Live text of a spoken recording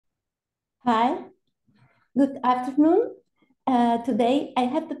Hi, good afternoon. Today I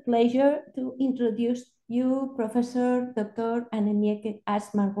have the pleasure to introduce you Professor Dr. Annemieke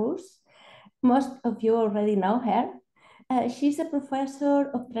Aartsma-Rus. Most of you already know her. She's a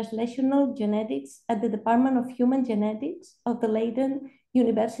professor of translational genetics at the Department of Human Genetics of the Leiden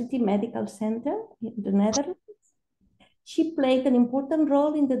University Medical Center in the Netherlands. She played an important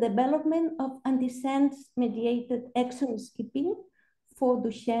role in the development of antisense-mediated exon skipping for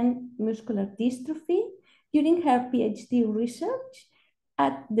Duchenne muscular dystrophy during her PhD research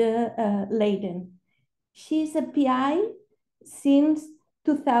at the Leiden. She is a PI since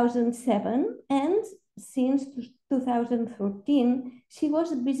 2007, and since 2013, she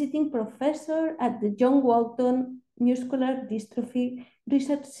was a visiting professor at the John Walton Muscular Dystrophy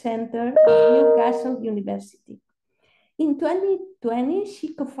Research Center of Newcastle University. In 2020,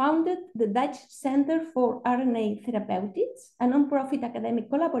 she co-founded the Dutch Center for RNA Therapeutics, a non-profit academic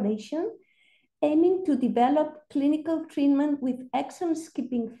collaboration aiming to develop clinical treatment with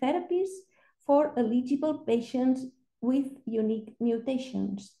exon-skipping therapies for eligible patients with unique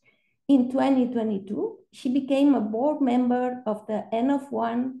mutations. In 2022, she became a board member of the N of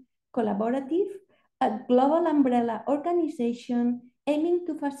One Collaborative, a global umbrella organization aiming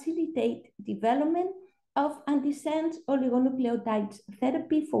to facilitate development of antisense oligonucleotides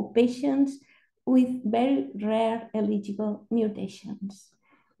therapy for patients with very rare eligible mutations.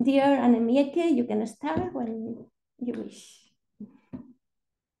 Dear Annemieke, you can start when you wish.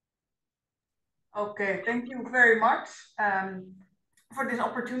 Okay, thank you very much for this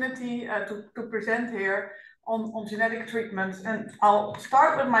opportunity to present here on genetic treatments. And I'll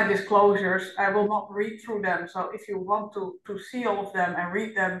start with my disclosures. I will not read through them. So if you want to see all of them and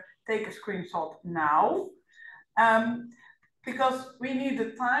read them, take a screenshot now. Because we need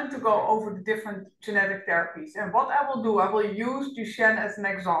the time to go over the different genetic therapies. And what I will do, I will use Duchenne as an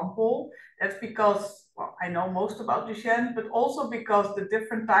example. That's because, well, I know most about Duchenne, but also because the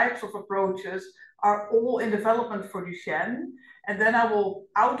different types of approaches are all in development for Duchenne. And then I will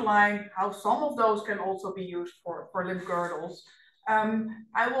outline how some of those can also be used for limb-girdles.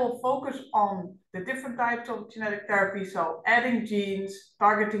 I will focus on the different types of genetic therapy, so adding genes,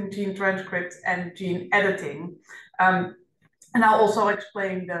 targeting gene transcripts, and gene editing. And I'll also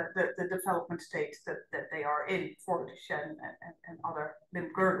explain the development states that they are in for Duchenne and other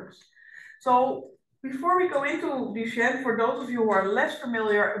limb-girdles. So before we go into Duchenne, for those of you who are less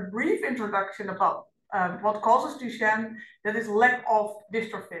familiar, a brief introduction about what causes Duchenne, that is lack of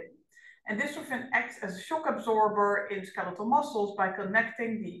dystrophin. And dystrophin acts as a shock absorber in skeletal muscles by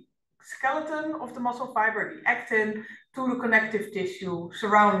connecting the skeleton of the muscle fiber, the actin, to the connective tissue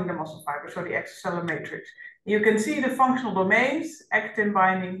surrounding the muscle fiber, so the extracellular matrix. You can see the functional domains, actin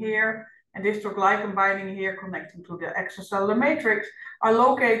binding here and dystroglycan binding here, connecting to the extracellular matrix, are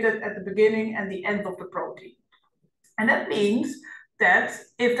located at the beginning and the end of the protein. And that means that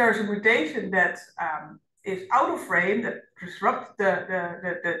if there's a mutation that is out of frame, that disrupts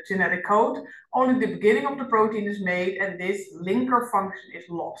the genetic code, only the beginning of the protein is made and this linker function is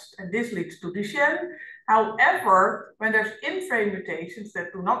lost. And this leads to Duchenne. However, when there's in-frame mutations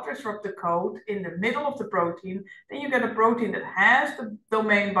that do not disrupt the code in the middle of the protein, then you get a protein that has the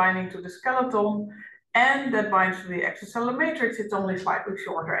domain binding to the skeleton and that binds to the extracellular matrix. It's only slightly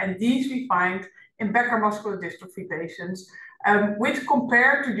shorter. And these we find in Becker muscular dystrophy patients, which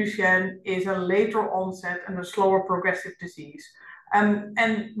compared to Duchenne is a later onset and a slower progressive disease.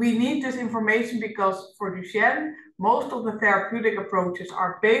 And we need this information because for Duchenne, most of the therapeutic approaches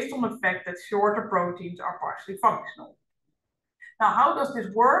are based on the fact that shorter proteins are partially functional. Now, how does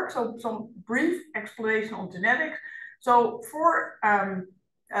this work? So some brief explanation on genetics. So for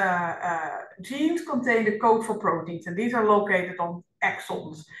genes contain the code for proteins, and these are located on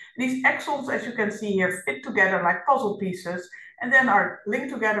exons. These exons, as you can see here, fit together like puzzle pieces and then are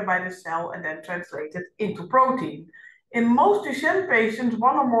linked together by the cell and then translated into protein. In most Duchenne patients,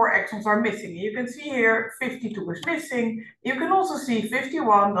 one or more exons are missing. You can see here 52 is missing. You can also see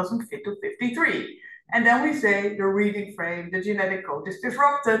 51 doesn't fit to 53. And then we say the reading frame, the genetic code is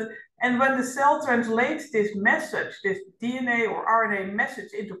disrupted. And when the cell translates this message, this DNA or RNA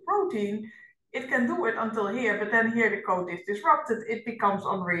message into protein, it can do it until here, but then here the code is disrupted, it becomes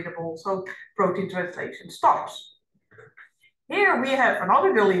unreadable, so protein translation stops. Here we have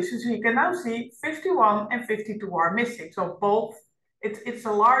another deletion, so you can now see 51 and 52 are missing. So both, it's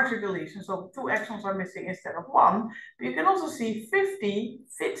a larger deletion, so 2 exons are missing instead of 1. But you can also see 50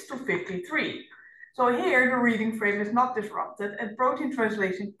 fits to 53. So here the reading frame is not disrupted and protein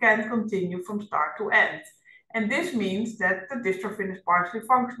translation can continue from start to end. And this means that the dystrophin is partially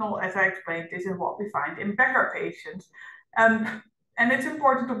functional. As I explained, this is what we find in Becker patients. And it's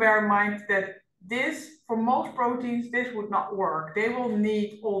important to bear in mind that this, for most proteins, this would not work. They will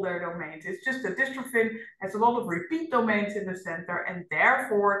need all their domains. It's just that dystrophin has a lot of repeat domains in the center, and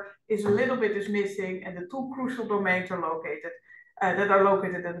therefore is a little bit is missing, and the two crucial domains are located at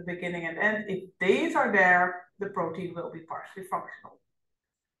the beginning and end. If these are there, the protein will be partially functional.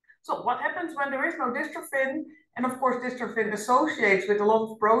 So what happens when there is no dystrophin? And of course, dystrophin associates with a lot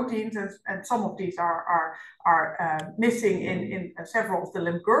of proteins, and some of these are missing in several of the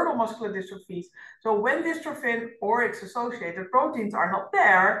limb-girdle muscular dystrophies. So when dystrophin or its associated proteins are not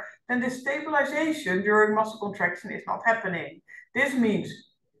there, then the stabilization during muscle contraction is not happening. This means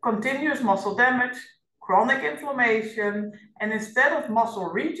continuous muscle damage, chronic inflammation, and instead of muscle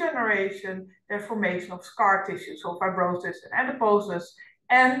regeneration, there's formation of scar tissue, so fibrosis and adiposis,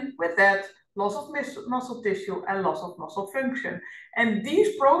 and with that, loss of muscle tissue and loss of muscle function. And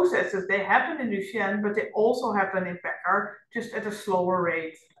these processes, they happen in Duchenne, but they also happen in Becker, just at a slower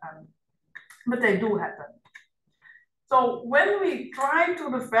rate, but they do happen. So when we try to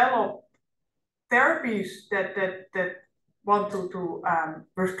develop therapies that want to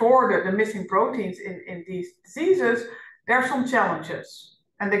restore the missing proteins in these diseases, there are some challenges.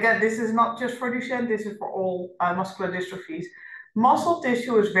 And again, this is not just for Duchenne, this is for all muscular dystrophies. Muscle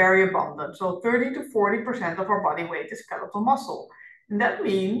tissue is very abundant, so 30 to 40% of our body weight is skeletal muscle. And that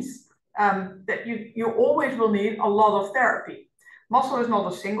means that you always will need a lot of therapy. Muscle is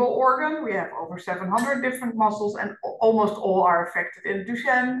not a single organ. We have over 700 different muscles, and almost all are affected in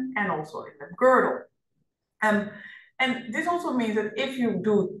Duchenne and also in the girdle. And this also means that if you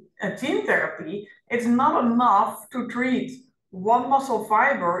do a gene therapy, it's not enough to treat one muscle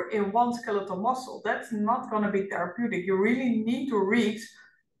fiber in one skeletal muscle. That's not going to be therapeutic. You really need to reach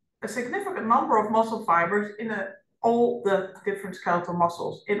a significant number of muscle fibers in all the different skeletal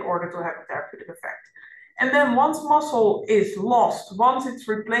muscles in order to have a therapeutic effect. And then once muscle is lost, once it's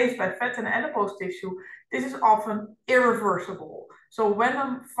replaced by fat and adipose tissue, this is often irreversible. So when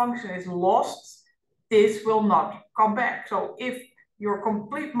a function is lost, this will not come back. So if your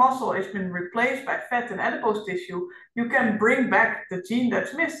complete muscle has been replaced by fat and adipose tissue, you can bring back the gene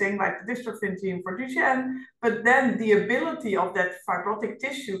that's missing, like the dystrophin gene for Duchenne, but then the ability of that fibrotic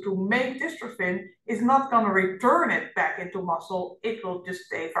tissue to make dystrophin is not going to return it back into muscle. It will just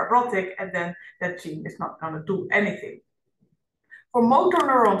stay fibrotic, and then that gene is not going to do anything. For motor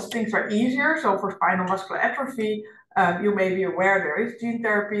neurons, things are easier. So for spinal muscular atrophy, you may be aware there is gene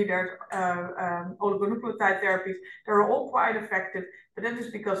therapy, there's oligonucleotide therapies. They're all quite effective, but that is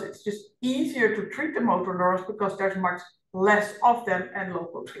because it's just easier to treat the motor neurons because there's much less of them, and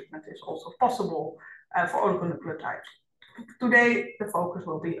local treatment is also possible for oligonucleotides. Today, the focus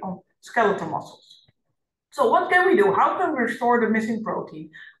will be on skeletal muscles. So what can we do? How can we restore the missing protein?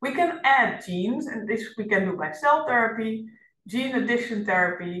 We can add genes, and this we can do by cell therapy, gene addition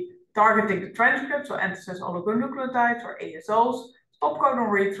therapy, targeting the transcript, so antisense oligonucleotides or ASOs, stop codon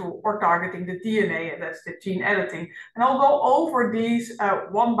read-through, or targeting the DNA, and that's the gene editing. And I'll go over these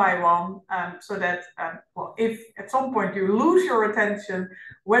one by one, so that, well, if at some point you lose your attention,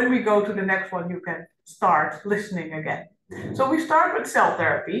 when we go to the next one, you can start listening again. So we start with cell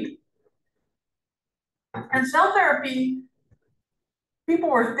therapy. And cell therapy, people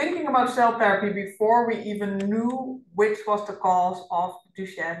were thinking about cell therapy before we even knew which was the cause of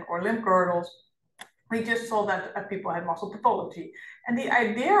Duchenne or limb girdles. We just saw that people had muscle pathology. And the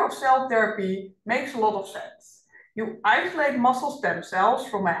idea of cell therapy makes a lot of sense. You isolate muscle stem cells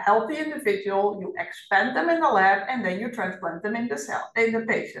from a healthy individual, you expand them in the lab, and then you transplant them in the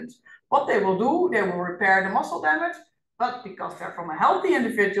patients. What they will do, they will repair the muscle damage, but because they're from a healthy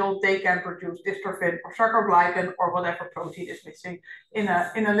individual, they can produce dystrophin or sarcoglycan or whatever protein is missing in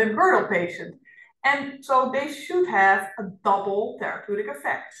a limb girdle patient. And so they should have a double therapeutic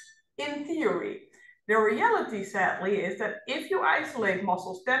effect, in theory. The reality, sadly, is that if you isolate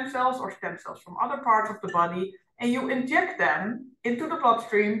muscle stem cells or stem cells from other parts of the body and you inject them into the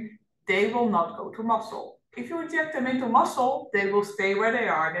bloodstream, they will not go to muscle. If you inject them into muscle, they will stay where they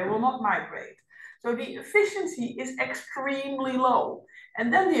are. They will not migrate. So the efficiency is extremely low.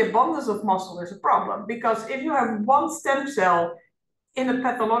 And then the abundance of muscle is a problem, because if you have one stem cell in a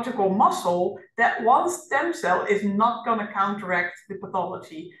pathological muscle, that one stem cell is not going to counteract the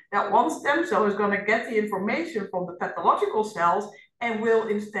pathology. That one stem cell is going to get the information from the pathological cells and will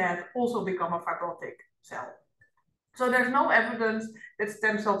instead also become a fibrotic cell. So there's no evidence that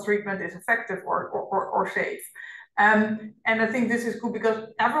stem cell treatment is effective or safe. And I think this is good because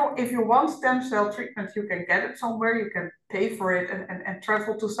if you want stem cell treatment, you can get it somewhere, you can pay for it and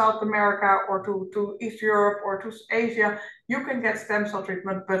travel to South America or to East Europe or to Asia, you can get stem cell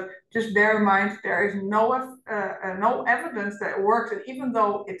treatment, but just bear in mind, there is no evidence that it works. And even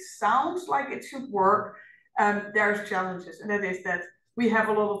though it sounds like it should work, there's challenges, and that is that we have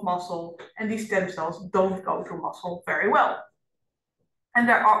a lot of muscle and these stem cells don't go to muscle very well. And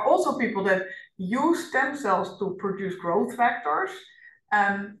there are also people that use stem cells to produce growth factors.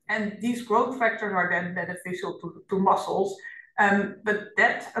 And these growth factors are then beneficial to muscles. But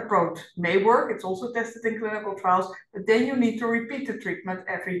that approach may work. It's also tested in clinical trials, but then you need to repeat the treatment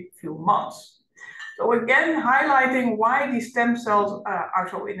every few months. So again, highlighting why these stem cells are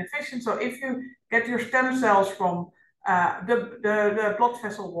so inefficient. So if you get your stem cells from the blood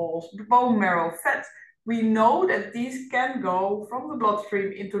vessel walls, the bone marrow, fat, we know that these can go from the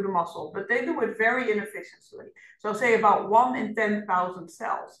bloodstream into the muscle, but they do it very inefficiently. So say about 1 in 10,000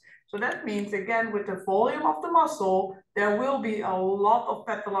 cells. So that means, again, with the volume of the muscle, there will be a lot of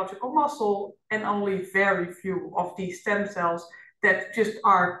pathological muscle and only very few of these stem cells that just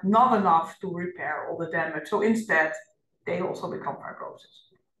are not enough to repair all the damage. So instead, they also become fibrosis.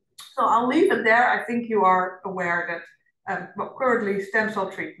 So I'll leave it there. I think you are aware that currently stem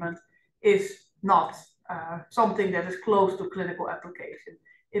cell treatment is not something that is close to clinical application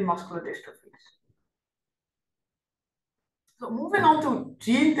in muscular dystrophies. So moving on to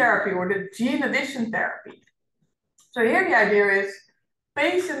gene therapy or the gene addition therapy. So here the idea is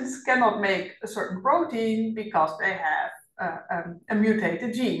patients cannot make a certain protein because they have a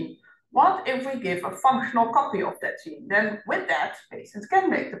mutated gene. What if we give a functional copy of that gene? Then with that, patients can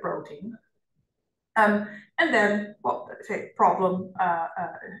make the protein. And then, well, say problem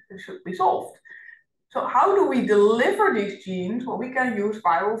should be solved. So how do we deliver these genes? Well, we can use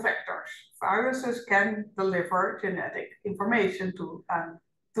viral vectors. Viruses can deliver genetic information to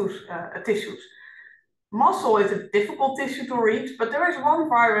tissues. Muscle is a difficult tissue to reach, but there is one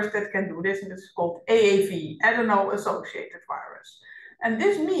virus that can do this, and it's called AAV, adeno-associated virus. And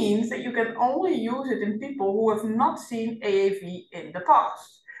this means that you can only use it in people who have not seen AAV in the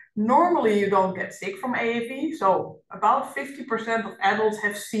past. Normally, you don't get sick from AAV. So about 50% of adults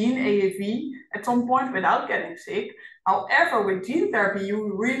have seen AAV at some point without getting sick. However, with gene therapy,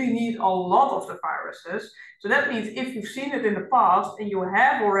 you really need a lot of the viruses. So that means if you've seen it in the past and you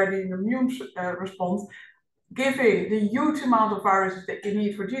have already an immune response, giving the huge amount of viruses that you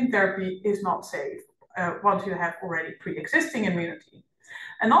need for gene therapy is not safe once you have already pre-existing immunity.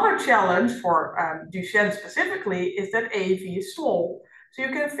 Another challenge for Duchenne specifically is that AAV is small. So you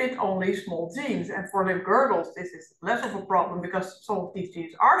can fit only small genes. And for limb-girdles, this is less of a problem because some of these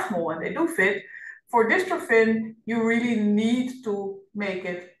genes are small and they do fit. For dystrophin, you really need to make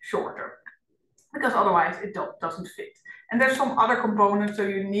it shorter because otherwise it doesn't fit. And there's some other components, so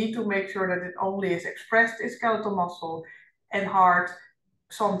you need to make sure that it only is expressed in skeletal muscle and heart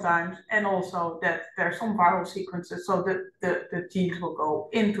sometimes, and also that there's some viral sequences so that the genes will go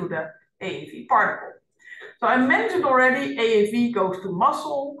into the AAV particle. So I mentioned already AAV goes to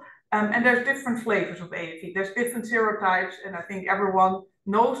muscle, and there's different flavors of AAV. There's different serotypes, and I think everyone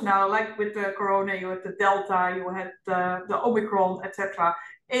knows now, like with the corona, you had the Delta, you had the Omicron, etc.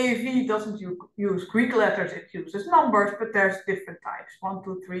 AAV doesn't use Greek letters, it uses numbers, but there's different types, 1,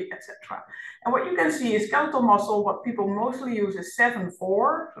 2, 3, etc. And what you can see is skeletal muscle, what people mostly use is 7,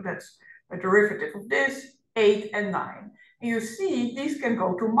 4, so that's a derivative of this, 8 and 9. And you see these can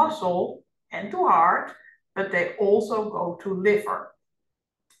go to muscle and to heart, but they also go to liver.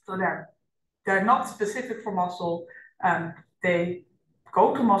 So they're not specific for muscle. They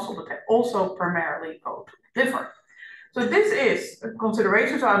go to muscle, but they also primarily go to liver. So this is a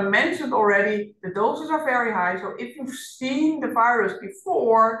consideration. So I mentioned already the doses are very high. So if you've seen the virus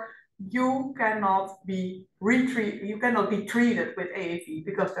before, you cannot be treated with AAV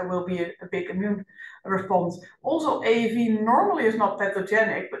because there will be a big immune response. Also, AAV normally is not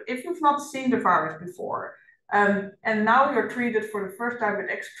pathogenic, but if you've not seen the virus before, and now you're treated for the first time with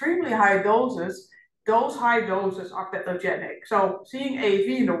extremely high doses, those high doses are pathogenic. So seeing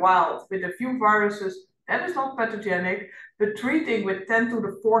AAV in the wild with a few viruses, that is not pathogenic, but treating with 10 to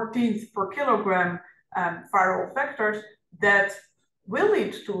the 14th per kilogram viral vectors, that will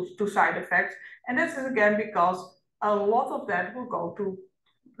lead to side effects. And this is again because a lot of that will go to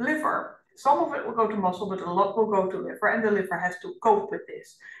liver. Some of it will go to muscle, but a lot will go to liver, and the liver has to cope with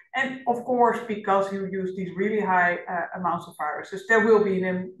this. And of course, because you use these really high amounts of viruses, there will be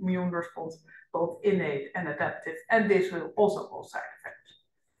an immune response, both innate and adaptive, and this will also cause side effects.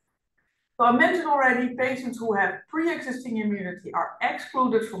 So I mentioned already, patients who have pre-existing immunity are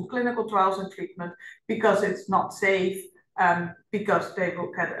excluded from clinical trials and treatment because it's not safe, because they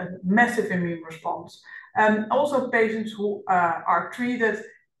will get a massive immune response. Also patients who are treated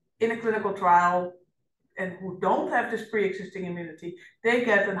in a clinical trial and who don't have this pre-existing immunity, they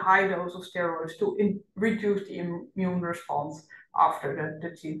get a high dose of steroids to reduce the immune response after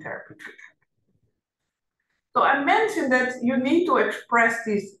the gene therapy treatment. So I mentioned that you need to express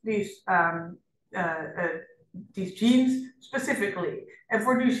these genes specifically. And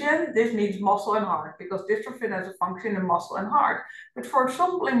for Duchenne, this means muscle and heart, because dystrophin has a function in muscle and heart. But for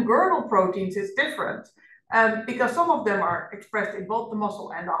some limb-girdle proteins, it's different. Because some of them are expressed in both the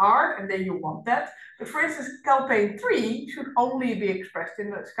muscle and the heart, and then you want that. But for instance, calpain 3 should only be expressed in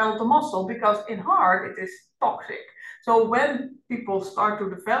the skeletal muscle, because in heart it is toxic. So when people start to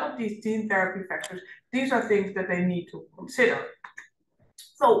develop these gene therapy factors, these are things that they need to consider.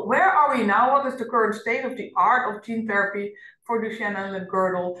 So where are we now? What is the current state of the art of gene therapy for Duchenne and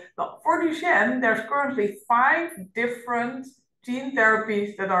limb-girdle? Well, for Duchenne, there's currently 5 different gene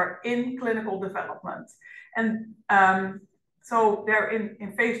therapies that are in clinical development. And so they're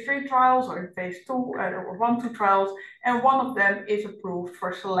in phase 3 trials or in phase 2 or 1-2 trials, and one of them is approved for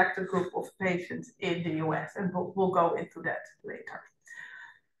a selected group of patients in the US, and we'll go into that later.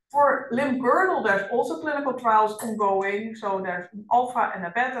 For limb-girdle, there's also clinical trials ongoing. So there's an alpha and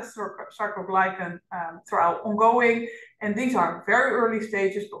a beta sarcoglycan trial ongoing, and these are very early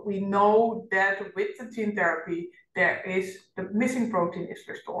stages, but we know that with the gene therapy, the missing protein is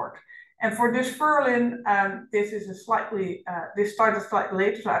restored. And for dysferlin, this started slightly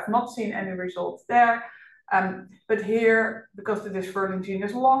later, so I've not seen any results there. But here, because the dysferlin gene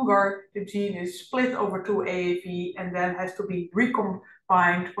is longer, the gene is split over 2 AAV and then has to be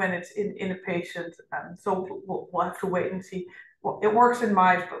recombined when it's in a patient. So we'll have to wait and see. Well, it works in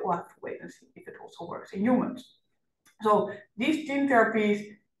mice, but we'll have to wait and see if it also works in humans. So these gene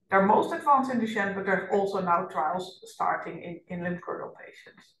therapies, they're most advanced in Duchenne, but there's also now trials starting in limb-girdle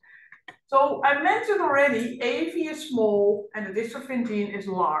patients. So I mentioned already, AAV is small and the dystrophin gene is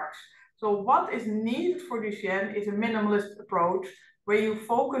large. So what is needed for Duchenne is a minimalist approach where you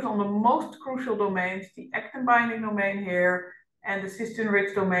focus on the most crucial domains, the actin binding domain here, and the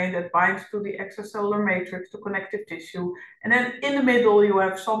cysteine-rich domain that binds to the extracellular matrix, to connective tissue. And then in the middle, you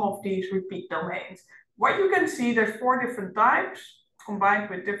have some of these repeat domains. What you can see, there's 4 different types combined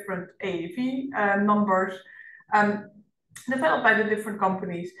with different AAV numbers. Developed by the different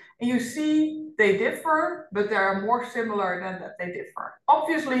companies, and you see they differ, but they are more similar than that they differ.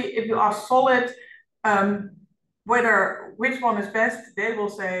 Obviously, if you ask Solid which one is best, they will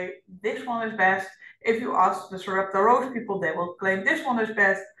say this one is best. If you ask the Sarepta-Roche people, they will claim this one is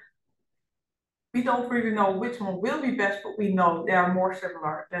best. We don't really know which one will be best, but we know they are more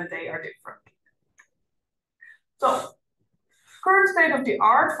similar than they are different. So current state of the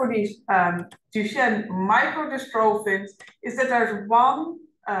art for these Duchenne microdystrophins is that there's one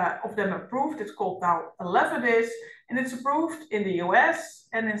of them approved. It's called now Elevidys, and it's approved in the US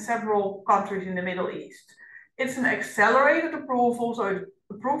and in several countries in the Middle East. It's an accelerated approval, so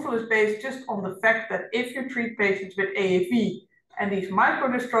approval is based just on the fact that if you treat patients with AAV and these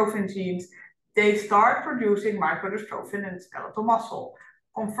microdystrophin genes, they start producing microdystrophin in the skeletal muscle.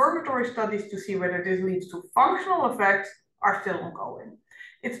 Confirmatory studies to see whether this leads to functional effects are still ongoing.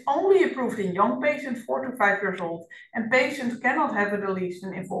 It's only approved in young patients, 4 to 5 years old, and patients cannot have a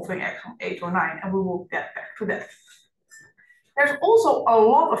deletion involving exon 8 or 9, and we will get back to that. There's also a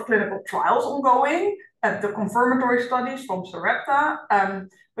lot of clinical trials ongoing, the confirmatory studies from Sarepta,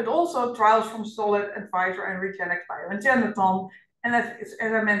 but also trials from Solid and Pfizer and REGENXBIO and Genethon. And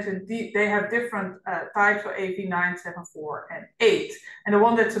as I mentioned, they have different types of AAV9, 7,4, and 8. And the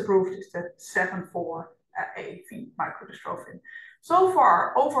one that's approved is the 7,4 AAV microdystrophin. So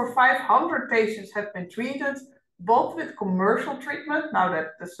far, over 500 patients have been treated, both with commercial treatment, now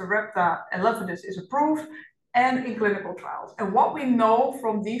that the Sarepta Elevidys is approved, and in clinical trials. And what we know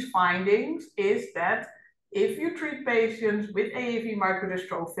from these findings is that if you treat patients with AAV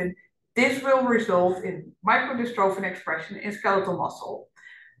microdystrophin, this will result in microdystrophin expression in skeletal muscle.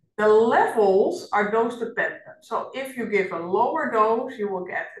 The levels are dose dependent. So if you give a lower dose, you will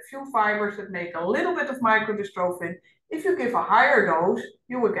get a few fibers that make a little bit of microdystrophin. If you give a higher dose,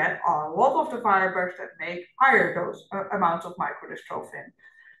 you will get a lot of the fibers that make higher dose amounts of microdystrophin.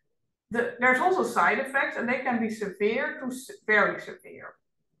 There's also side effects, and they can be severe to very severe.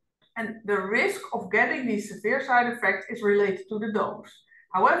 And the risk of getting these severe side effects is related to the dose.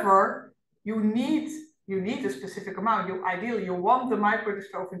 However, you need you need a specific amount. Ideally, you want the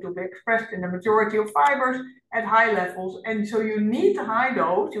microdystrophin to be expressed in the majority of fibers at high levels. And so you need the high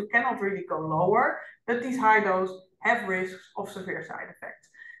dose. You cannot really go lower, but these high dose have risks of severe side effects.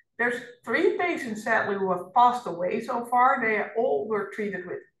 There's 3 patients, sadly, who have passed away so far. They all were treated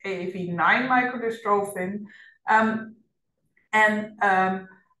with AAV9 microdystrophin.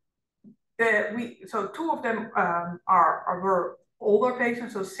 So 2 of them were older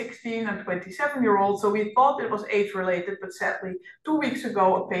patients, so 16 and 27-year-olds. So we thought it was age-related, but sadly, 2 weeks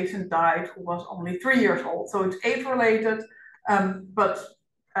ago, a patient died who was only 3 years old. So it's age-related, but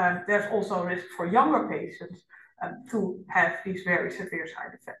there's also a risk for younger patients to have these very severe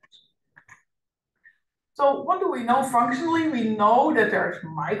side effects. So what do we know functionally? We know that there's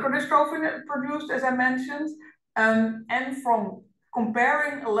microdystrophin produced, as I mentioned, and from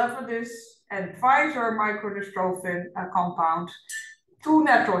comparing Elevidys and Pfizer microdystrophin compounds to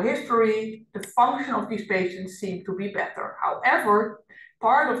natural history, the function of these patients seemed to be better. However,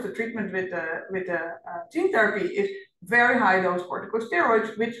 part of the treatment with the gene therapy is very high dose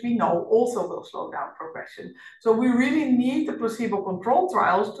corticosteroids, which we know also will slow down progression. So we really need the placebo-controlled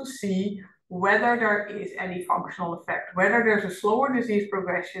trials to see whether there is any functional effect, whether there's a slower disease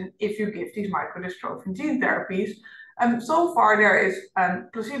progression if you give these microdystrophin gene therapies. So far, there is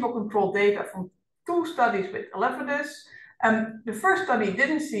placebo-controlled data from 2 studies with Elevidys. The first study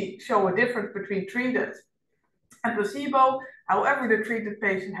didn't show a difference between treated and placebo. However, the treated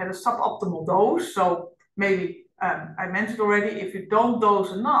patient had a suboptimal dose. So maybe I mentioned already, if you don't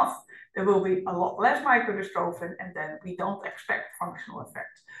dose enough, there will be a lot less microdystrophin, and then we don't expect functional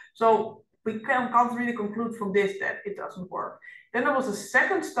effects. So we can't really conclude from this that it doesn't work. Then there was a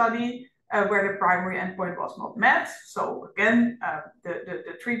second study where the primary endpoint was not met. So again,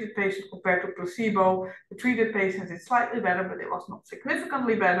 the treated patient compared to placebo, the treated patient did slightly better, but it was not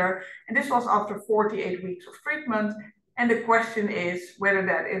significantly better. And this was after 48 weeks of treatment. And the question is whether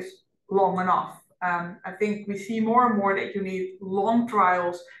that is long enough. I think we see more and more that you need long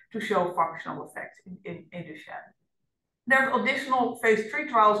trials to show functional effects in Duchenne. There's additional phase 3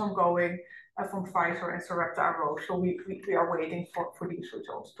 trials ongoing from Pfizer and Sarepta-Roche. So we are waiting for these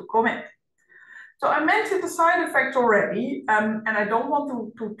results to come in. So I mentioned the side effects already, and I don't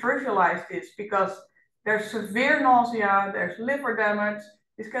want to trivialize this because there's severe nausea, there's liver damage,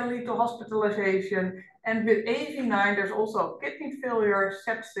 this can lead to hospitalization, and with AAV9, there's also kidney failure,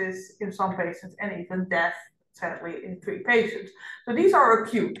 sepsis in some patients, and even death, sadly, in 3 patients. So these are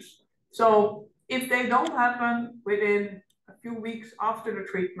acute. So if they don't happen within a few weeks after the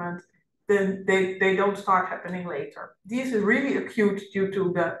treatment, then they don't start happening later. This is really acute due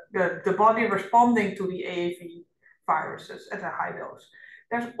to the body responding to the AAV viruses at a high dose.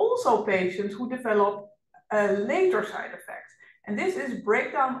 There's also patients who develop later side effects. And this is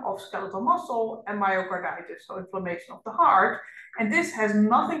breakdown of skeletal muscle and myocarditis, so inflammation of the heart. And this has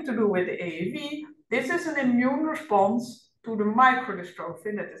nothing to do with the AAV. This is an immune response to the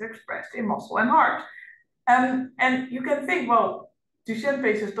microdystrophin that is expressed in muscle and heart. And you can think, well, Duchenne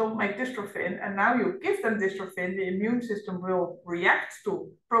patients don't make dystrophin, and now you give them dystrophin, the immune system will react to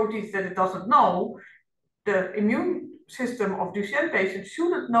proteins that it doesn't know. The immune system of Duchenne patients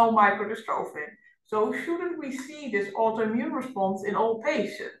shouldn't know microdystrophin. So shouldn't we see this autoimmune response in all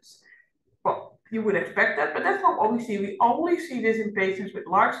patients? Well, you would expect that, but that's not what we see. We only see this in patients with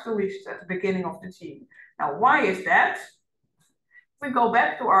large deletions at the beginning of the gene. Now, why is that? If we go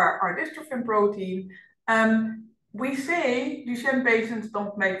back to our dystrophin protein, we say Duchenne patients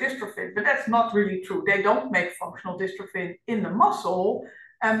don't make dystrophin, but that's not really true. They don't make functional dystrophin in the muscle.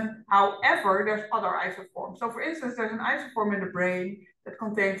 However, there's other isoforms. So for instance, there's an isoform in the brain that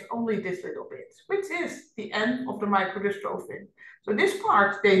contains only this little bit, which is the end of the microdystrophin. So this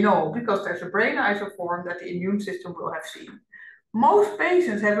part they know because there's a brain isoform that the immune system will have seen. Most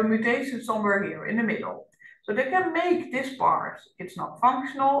patients have a mutation somewhere here in the middle. So they can make this part. It's not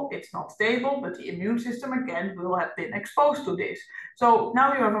functional, it's not stable, but the immune system again will have been exposed to this. So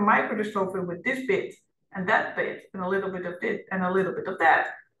now you have a microdystrophin with this bit and that bit and a little bit of this and a little bit of that.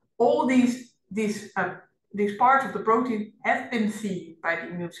 All these parts of the protein have been seen by the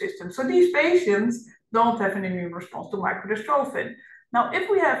immune system. So these patients don't have an immune response to microdystrophin. Now, if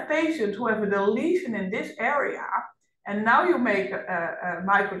we have patients who have a deletion in this area, and now you make a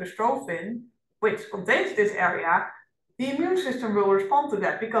microdystrophin, which contains this area, the immune system will respond to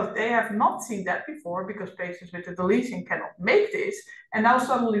that because they have not seen that before because patients with a deletion cannot make this. And now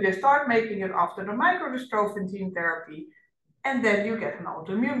suddenly they start making it after the microdystrophin gene therapy, and then you get an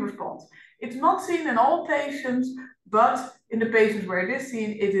autoimmune response. It's not seen in all patients, but in the patients where it is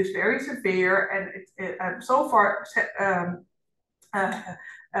seen, it is very severe. And so far,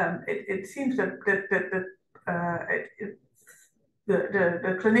 it seems that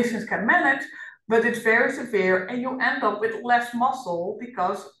the clinicians can manage, but it's very severe, and you end up with less muscle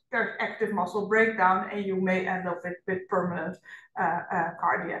because there's active muscle breakdown, and you may end up with permanent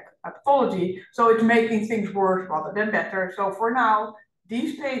cardiac pathology. So it's making things worse rather than better. So for now,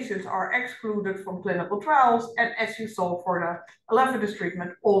 these patients are excluded from clinical trials, and as you saw for the Elevidys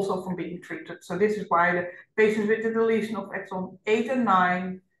treatment, also from being treated. So this is why the patients with the deletion of exon 8 and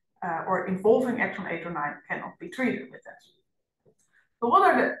 9 or involving exon 8 or 9 cannot be treated with this. So what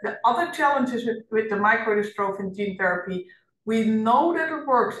are the other challenges with the microdystrophin gene therapy? We know that it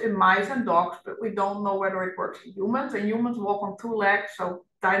works in mice and dogs, but we don't know whether it works in humans. And humans walk on 2 legs, so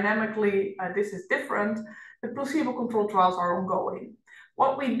dynamically this is different. The placebo-controlled trials are ongoing.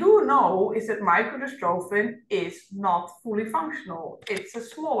 What we do know is that microdystrophin is not fully functional. It's a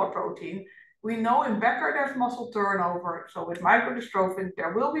smaller protein. We know in Becker there's muscle turnover. So with microdystrophin,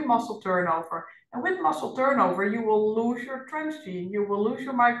 there will be muscle turnover. And with muscle turnover, you will lose your transgene, you will lose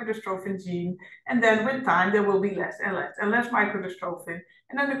your microdystrophin gene, and then with time, there will be less and less and less microdystrophin.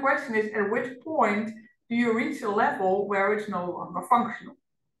 And then the question is, at which point do you reach a level where it's no longer functional?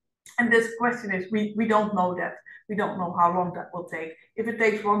 And this question is, we don't know that. We don't know how long that will take. If it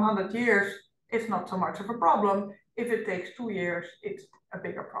takes 100 years, it's not so much of a problem. If it takes 2 years, it's a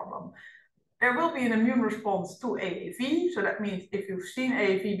bigger problem. There will be an immune response to AAV. So that means if you've seen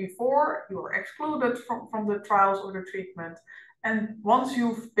AAV before, you are excluded from the trials or the treatment. And once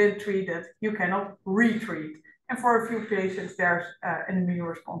you've been treated, you cannot retreat. And for a few patients, there's an immune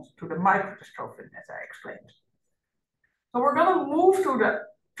response to the microdystrophin, as I explained. So we're going to move to the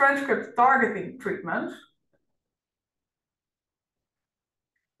transcript targeting treatment.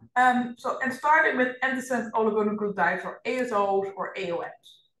 And starting with antisense oligonucleotides, or ASOs or AONs.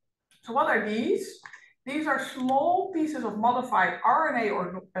 So what are these? These are small pieces of modified RNA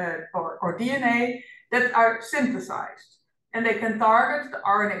or DNA that are synthesized. And they can target the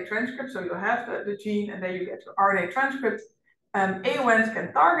RNA transcript. So you have the gene and then you get the RNA transcript. AONs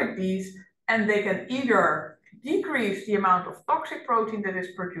can target these, and they can either decrease the amount of toxic protein that is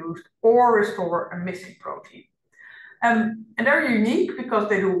produced or restore a missing protein. And they're unique because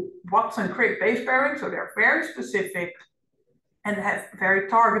they do Watson-Crick base pairing, so they're very specific and have very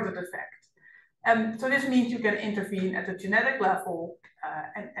targeted effect. So this means you can intervene at the genetic level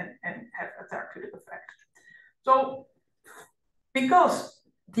and have a therapeutic effect. So because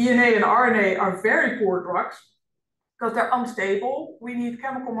DNA and RNA are very poor drugs, because they're unstable, we need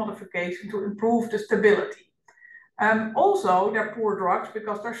chemical modification to improve the stability. Also, they're poor drugs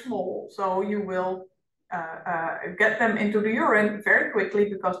because they're small, so you will get them into the urine very quickly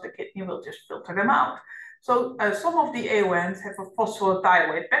because the kidney will just filter them out. So some of the AONs have a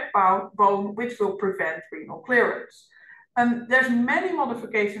phosphorothioate backbone, which will prevent renal clearance. There's many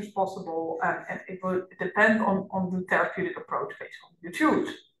modifications possible, and it will depend on the therapeutic approach based on you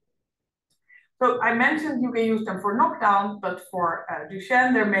choose. So I mentioned you can use them for knockdown, but for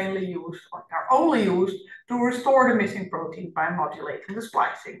Duchenne, they're mainly used, or they're only used to restore the missing protein by modulating the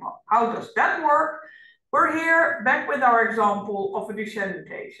splicing. Well, how does that work? We're here back with our example of a Duchenne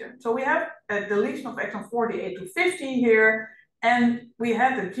mutation. So we have a deletion of exon 48 to 50 here, and we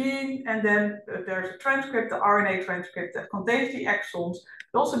have the gene, and then there's a transcript, the RNA transcript that contains the exons,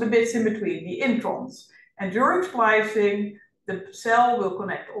 but also the bits in between, the introns. And during splicing, the cell will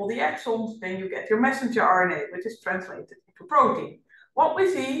connect all the exons, then you get your messenger RNA, which is translated into protein. What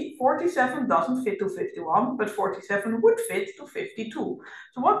we see, 47 doesn't fit to 51, but 47 would fit to 52.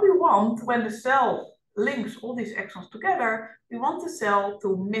 So what we want when the cell links all these exons together, we want the cell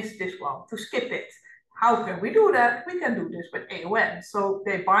to miss this one, to skip it. How can we do that? We can do this with AON. So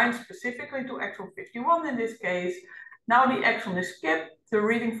they bind specifically to exon 51 in this case. Now the exon is skipped, the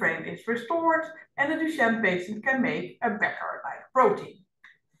reading frame is restored, and the Duchenne patient can make a Becker-like protein.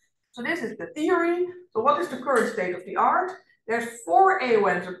 So this is the theory. So what is the current state of the art? There's 4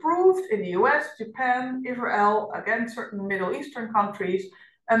 AONs approved in the US, Japan, Israel, again, certain Middle Eastern countries.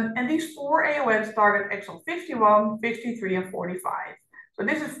 And these 4 AONs target exon 51, 53, and 45. So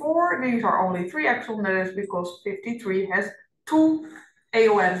this is 4, these are only 3 exon, that is because 53 has 2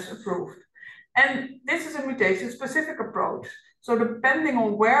 AONs approved. And this is a mutation-specific approach. So depending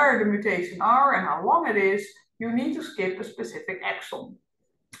on where the mutation are and how long it is, you need to skip a specific exon.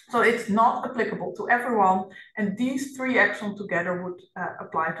 So it's not applicable to everyone, and these 3 exons together would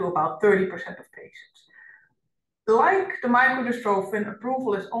apply to about 30% of patients. Like the microdystrophin,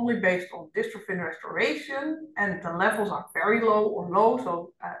 approval is only based on dystrophin restoration, and the levels are very low or low,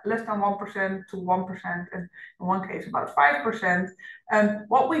 so less than 1% to 1%, and in one case about 5%.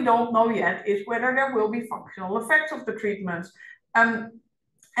 What we don't know yet is whether there will be functional effects of the treatments.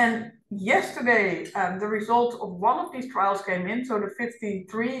 And yesterday, the results of one of these trials came in. So the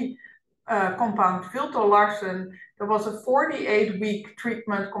 53 compound Vilto-Larsen, there was a 48-week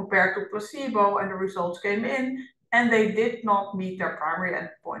treatment compared to placebo, and the results came in, and they did not meet their primary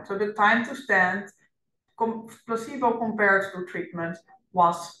endpoint. So the time to stand, placebo compared to treatment,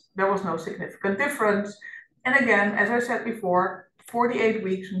 there was no significant difference. And again, as I said before, 48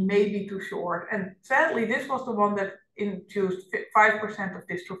 weeks may be too short. And sadly, this was the one that induced 5% of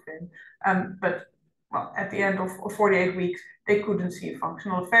dystrophin. But well, at the end of 48 weeks, they couldn't see a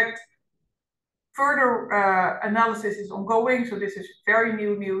functional effect. Further analysis is ongoing, so this is very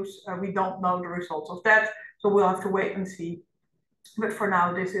new news. We don't know the results of that, so we'll have to wait and see. But for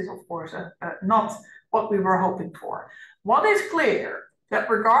now, this is, of course, not what we were hoping for. What is clear, that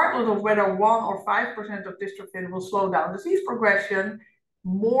regardless of whether 1 or 5% of dystrophin will slow down disease progression,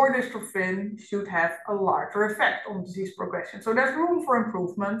 more dystrophin should have a larger effect on disease progression. So there's room for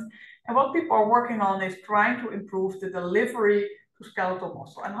improvement. And what people are working on is trying to improve the delivery to skeletal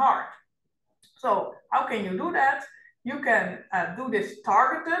muscle and heart. So how can you do that? You can do this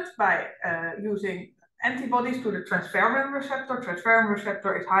targeted by using antibodies to the transferrin receptor. Transferrin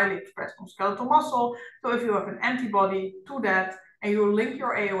receptor is highly expressed on skeletal muscle. So if you have an antibody to that and you link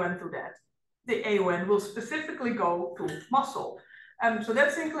your AON to that, the AON will specifically go to muscle. So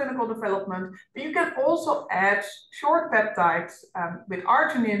that's in clinical development. But you can also add short peptides with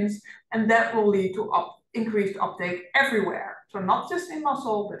arginines, and that will lead to increased uptake everywhere. So not just in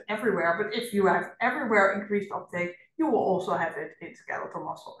muscle, but everywhere. But if you have everywhere increased uptake, you will also have it in skeletal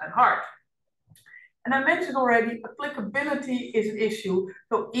muscle and heart. And I mentioned already, applicability is an issue.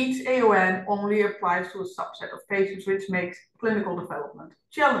 So each AON only applies to a subset of patients, which makes clinical development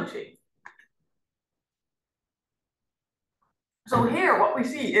challenging. So here what we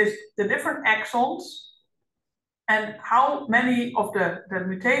see is the different exons and how many of the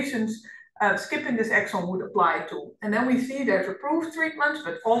mutations skipping this exon would apply to. And then we see there's approved treatments,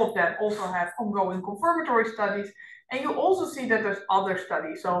 but all of them also have ongoing confirmatory studies. And you also see that there's other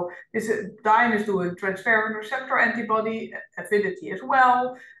studies. So Dyne is doing transferrin receptor antibody, Avidity as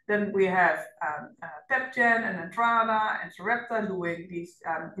well. Then we have PepGen and Entrada and Sarepta doing these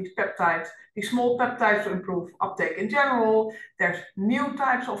peptides, these small peptides to improve uptake in general. There's new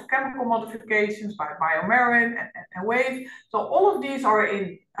types of chemical modifications by BioMarin and Wave. So all of these are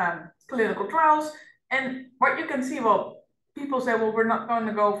in clinical trials. And what you can see, well, people say, well, we're not going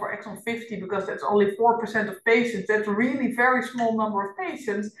to go for exon 50 because that's only 4% of patients. That's a really very small number of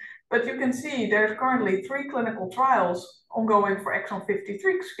patients. But you can see there's currently 3 clinical trials ongoing for exon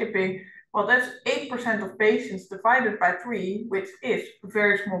 53 skipping. Well, that's 8% of patients divided by 3, which is a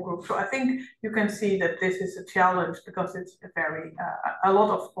very small group. So I think you can see that this is a challenge because it's a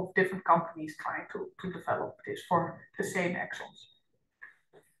lot of different companies trying to develop this for the same exons.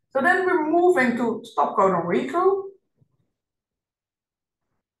 So then we're moving to stop codon read-through.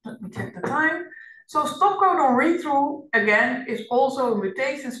 Let me check the time. So stop codon read-through, again, is also a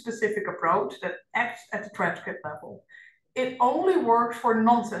mutation-specific approach that acts at the transcript level. It only works for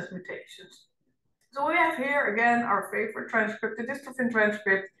nonsense mutations. So we have here, again, our favorite transcript, the dystrophin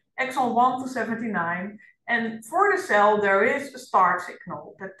transcript, exon 1 to 79. And for the cell, there is a start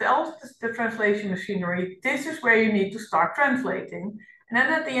signal that tells the translation machinery, this is where you need to start translating. And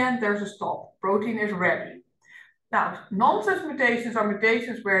then at the end, there's a stop. Protein is ready. Now, nonsense mutations are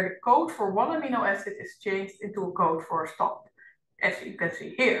mutations where the code for one amino acid is changed into a code for a stop, as you can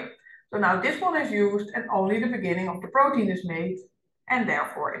see here. So now this one is used and only the beginning of the protein is made, and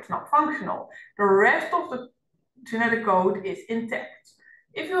therefore it's not functional. The rest of the genetic code is intact.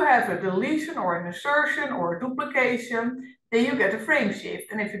 If you have a deletion or an insertion or a duplication, then you get a frame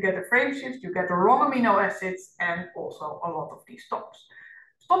shift. And if you get a frame shift, you get the wrong amino acids and also a lot of these stops.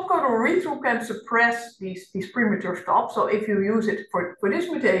 Stop codon read-through can suppress these premature stops. So if you use it for this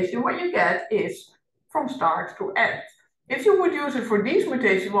mutation, what you get is from start to end. If you would use it for these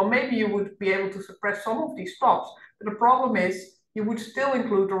mutations, well, maybe you would be able to suppress some of these stops. But the problem is you would still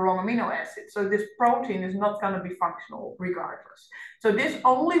include the wrong amino acid. So this protein is not going to be functional regardless. So this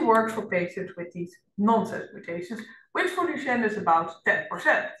only works for patients with these nonsense mutations, which for Duchenne is about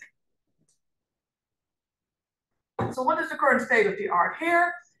 10%. So what is the current state of the art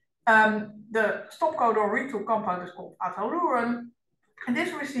here? The stop codon read-through compound is called Aartsma-Rus, and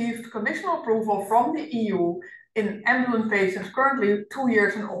this received conditional approval from the EU in ambulant patients currently 2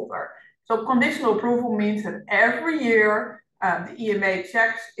 years and older. So conditional approval means that every year the EMA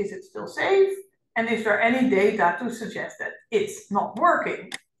checks, is it still safe? And is there any data to suggest that it's not working?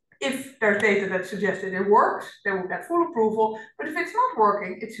 If there's data that suggests that it works, they will get full approval. But if it's not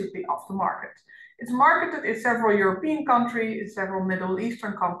working, it should be off the market. It's marketed in several European countries, in several Middle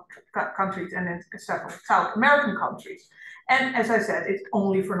Eastern countries, and in several South American countries. And as I said, it's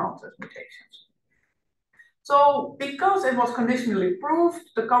only for nonsense mutations. So because it was conditionally approved,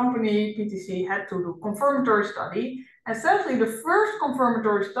 the company PTC had to do confirmatory study. And sadly, the first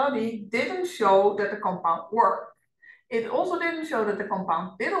confirmatory study didn't show that the compound worked. It also didn't show that the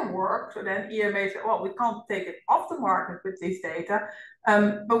compound didn't work. So then EMA said, well, we can't take it off the market with this data,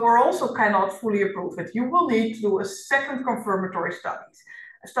 but we're also cannot fully approve it. You will need to do a second confirmatory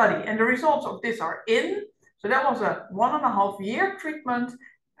study. And the results of this are in. So that was a 1.5 year treatment,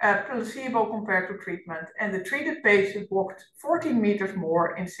 placebo compared to treatment. And the treated patient walked 14 meters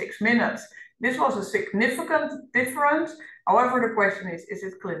more in 6 minutes. This was a significant difference. However, the question is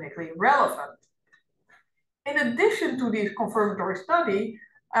it clinically relevant? In addition to this confirmatory study,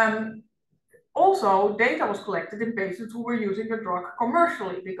 also data was collected in patients who were using the drug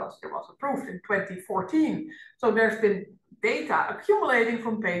commercially because it was approved in 2014. So there's been data accumulating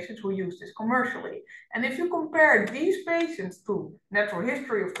from patients who use this commercially. And if you compare these patients to natural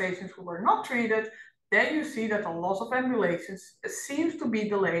history of patients who were not treated, then you see that the loss of ambulations seems to be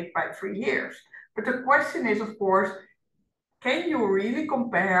delayed by 3 years. But the question is, of course, can you really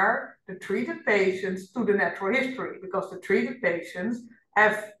compare the treated patients to the natural history? Because the treated patients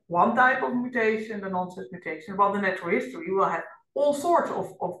have one type of mutation, the nonsense mutation, while the natural history will have all sorts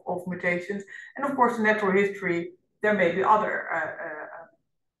of mutations. And of course, the natural history, there may be other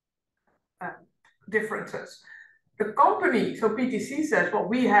differences. The company, so PTC says, well,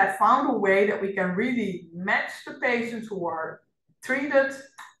 we have found a way that we can really match the patients who are treated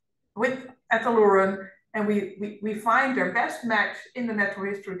with ataluren, and we find their best match in the natural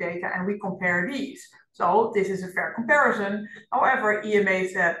history data, and we compare these. So this is a fair comparison. However, EMA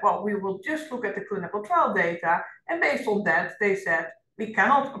said, well, we will just look at the clinical trial data, and based on that, they said, we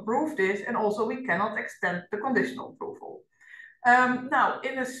cannot approve this, and also we cannot extend the conditional approval. Now,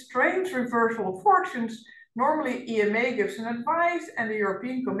 in a strange reversal of fortunes, normally EMA gives an advice, and the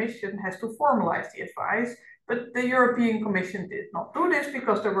European Commission has to formalize the advice. But the European Commission did not do this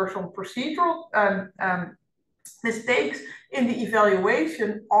because there were some procedural mistakes in the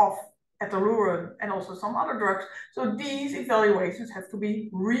evaluation of ataluren and also some other drugs. So these evaluations have to be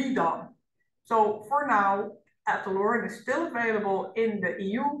redone. So for now, ataluren is still available in the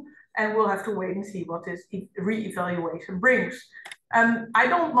EU, and we'll have to wait and see what this re-evaluation brings. I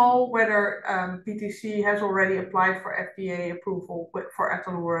don't know whether PTC has already applied for FDA approval for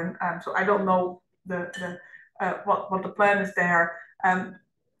ataluren, so I don't know what the plan is there.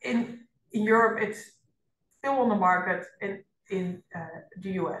 In Europe, it's still on the market. In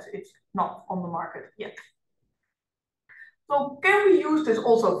the US, it's not on the market yet. So can we use this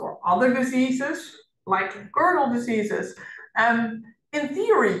also for other diseases, like girdle diseases? In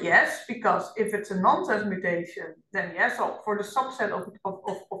theory, yes, because if it's a nonsense mutation, then yes. So for the subset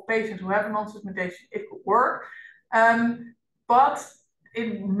of patients who have a nonsense mutation, it could work. But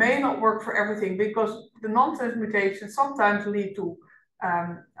it may not work for everything because the nonsense mutations sometimes lead to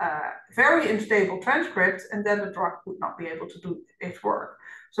very unstable transcripts, and then the drug would not be able to do its work.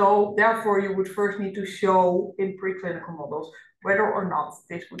 So therefore, you would first need to show in preclinical models whether or not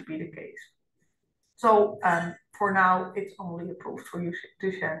this would be the case. So for now, it's only approved for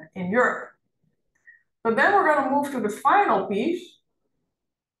Duchenne in Europe. So then we're going to move to the final piece,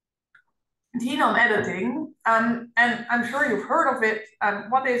 genome editing, and I'm sure you've heard of it.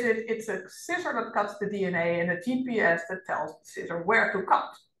 What is it? It's a scissor that cuts the DNA and a GPS that tells the scissor where to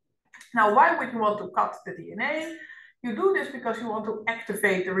cut. Now, why would you want to cut the DNA? You do this because you want to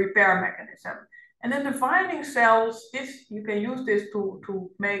activate the repair mechanism. And in dividing cells, you can use this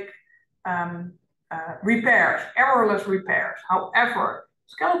to make repairs, errorless repairs. However,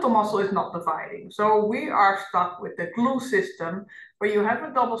 skeletal muscle is not dividing. So we are stuck with the glue system where you have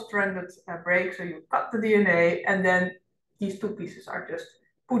a double-stranded break. So you cut the DNA and then these two pieces are just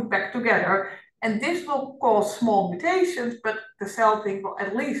put back together. And this will cause small mutations, but the cell thinks, well,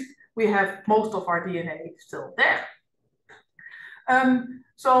 at least we have most of our DNA still there.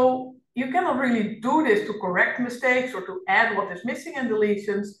 So you cannot really do this to correct mistakes or to add what is missing in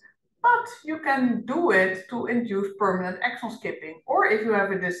deletions, but you can do it to induce permanent exon skipping. Or if you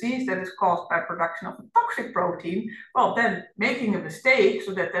have a disease that is caused by production of a toxic protein, well, then making a mistake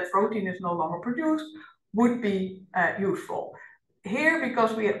so that that protein is no longer produced would be useful. Here,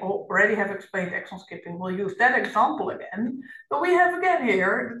 because we already have explained exon skipping, we'll use that example again. But we have again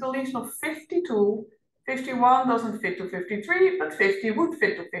here the deletion of 52. 51 doesn't fit to 53, but 50 would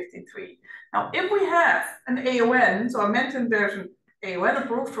fit to 53. Now, if we have an AON, so I mentioned there's an AON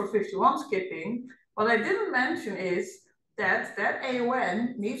approved for 51 skipping, what I didn't mention is that that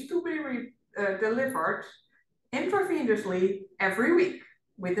AON needs to be delivered intravenously every week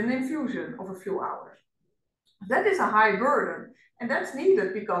with an infusion of a few hours. That is a high burden, and that's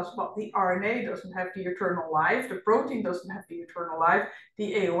needed because the RNA doesn't have the eternal life, the protein doesn't have the eternal life,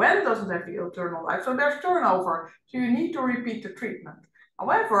 the AON doesn't have the eternal life, so there's turnover, so you need to repeat the treatment.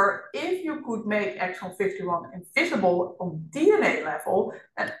 However, if you could make exon 51 invisible on DNA level,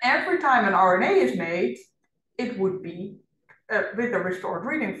 and every time an RNA is made, it would be with a restored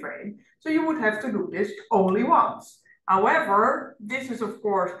reading frame. So you would have to do this only once. However, this is of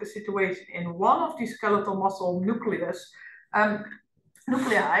course a situation in one of the skeletal muscle nuclei.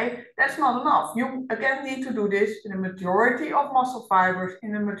 That's not enough. You again need to do this in a majority of muscle fibers,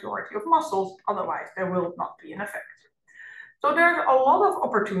 in a majority of muscles, otherwise there will not be an effect. So there's a lot of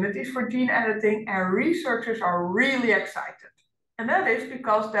opportunities for gene editing, and researchers are really excited. And that is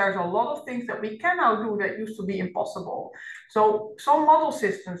because there's a lot of things that we can now do that used to be impossible. So some model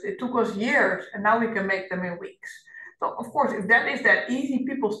systems, it took us years, and now we can make them in weeks. So of course, if that is that easy,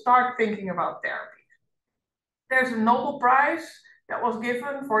 people start thinking about therapy. There's a Nobel Prize that was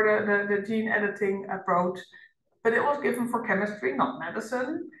given for the gene editing approach, but it was given for chemistry, not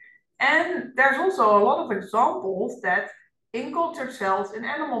medicine. And there's also a lot of examples that in cultured cells, in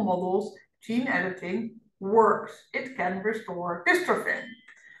animal models, gene editing works. It can restore dystrophin.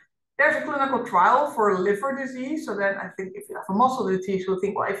 There's a clinical trial for liver disease. So then I think if you have a muscle disease, you'll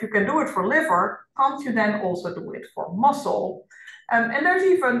think, well, if you can do it for liver, can't you then also do it for muscle? And there's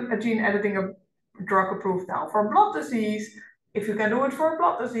even a gene editing drug approved now for blood disease. If you can do it for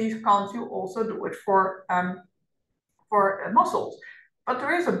blood disease, can't you also do it for muscles? But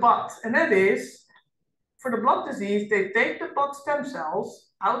there is a but, and that is, for the blood disease, they take the blood stem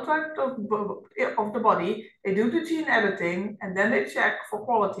cells outside of the body, they do the gene editing, and then they check for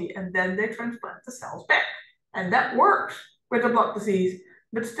quality, and then they transplant the cells back. And that works with the blood disease,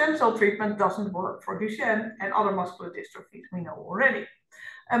 but stem cell treatment doesn't work for Duchenne and other muscular dystrophies we know already.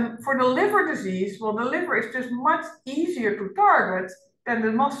 For the liver disease, well, the liver is just much easier to target than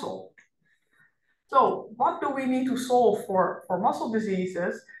the muscle. So what do we need to solve for muscle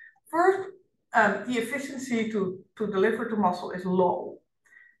diseases? First, the efficiency to deliver to muscle is low.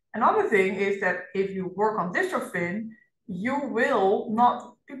 Another thing is that if you work on dystrophin, you will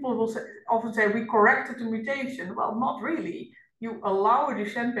not, people will often say, we corrected the mutation. Well, not really. You allow a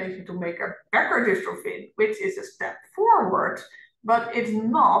Duchenne patient to make a Becker dystrophin, which is a step forward, but it's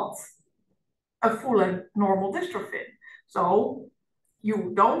not a full-length normal dystrophin. So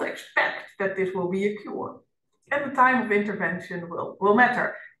you don't expect that this will be a cure. And the time of intervention will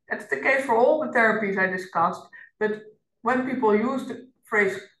matter. That's the case for all the therapies I discussed, but when people use the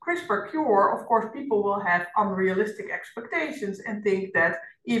phrase CRISPR cure, of course, people will have unrealistic expectations and think that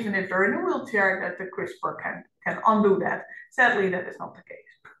even if they're in a wheelchair, that the CRISPR can undo that. Sadly, that is not the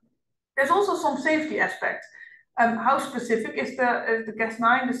case. There's also some safety aspects. How specific is the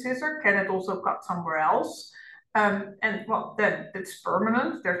Cas9, the scissor? Can it also cut somewhere else? And well, then it's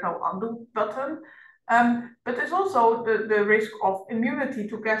permanent. There's no undo button. But there's also the risk of immunity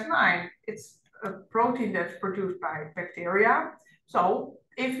to Cas9. It's a protein that's produced by bacteria. So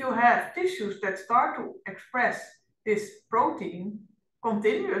if you have tissues that start to express this protein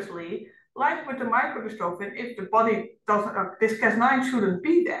continuously, like with the microdystrophin, if the body doesn't, this Cas9 shouldn't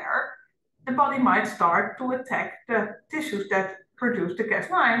be there, the body might start to attack the tissues that produce the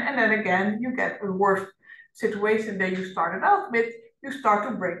Cas9. And then again, you get a worse situation than you started out with. You start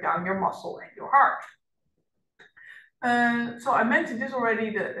to break down your muscle and your heart. So I mentioned this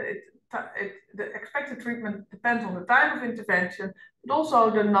already, the expected treatment depends on the time of intervention, but also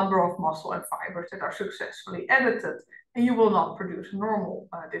the number of muscle and fibers that are successfully edited, and you will not produce normal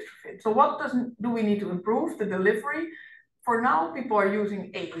dystrophin. So what do we need to improve? The delivery. For now, people are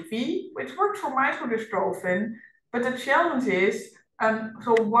using AAV, which works for microdystrophin, but the challenge is,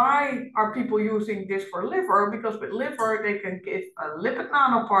 so why are people using this for liver? Because with liver, they can give a lipid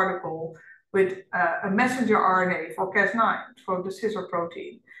nanoparticle with a messenger RNA for Cas9, for the scissor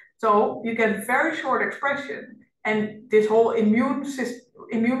protein. So you get very short expression, and this whole immune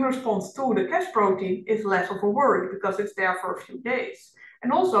response to the Cas protein is less of a worry because it's there for a few days.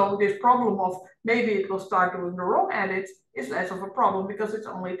 And also this problem of maybe it will start doing the wrong edits is less of a problem because it's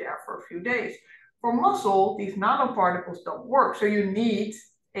only there for a few days. For muscle, these nanoparticles don't work. So you need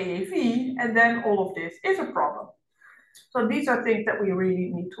AAV, and then all of this is a problem. So these are things that we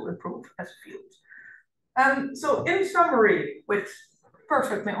really need to improve as a field. So in summary, which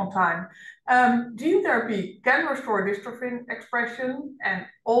perfectly on time, gene therapy can restore dystrophin expression and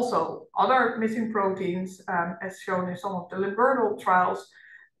also other missing proteins, as shown in some of the limb-girdle trials.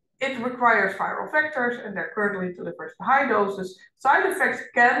 It requires viral vectors, and they're currently delivered at high doses. Side effects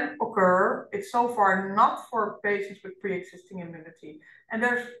can occur. It's so far not for patients with pre-existing immunity. And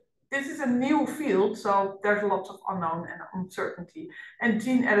this is a new field, so there's lots of unknown and uncertainty. And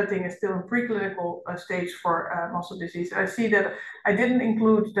gene editing is still in preclinical stage for muscle disease. I see that I didn't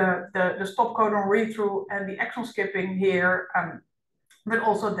include the stop codon read-through and the exon skipping here, but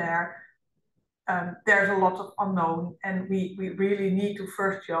also there's a lot of unknown, and we really need to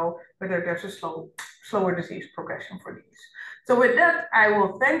first show whether there's a slower disease progression for these. So with that, I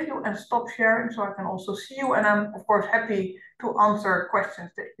will thank you and stop sharing so I can also see you. And I'm, of course, happy to answer questions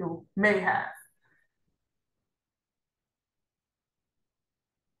that you may have.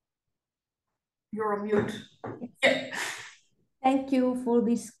 You're on mute. Yeah. Thank you for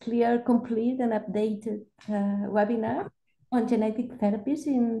this clear, complete, and updated webinar on genetic therapies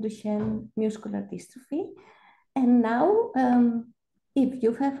in Duchenne muscular dystrophy. And now, if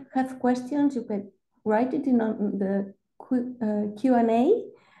you have questions, you can write it in on the Q&A,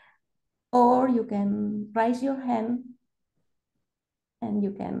 or you can raise your hand and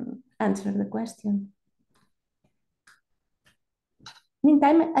you can answer the question.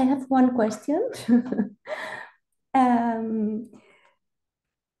 Meantime, I have one question.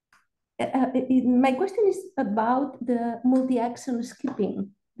 My question is about the multi-exon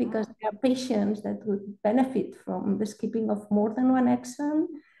skipping, because there are patients that would benefit from the skipping of more than one exon.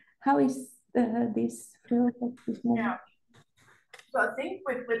 How is this field at this moment? Yeah. So I think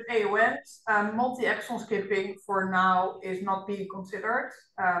with AONs, multi-exon skipping for now is not being considered.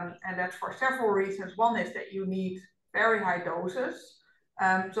 And that's for several reasons. One is that you need very high doses.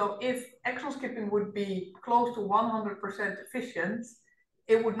 So if exon skipping would be close to 100% efficient,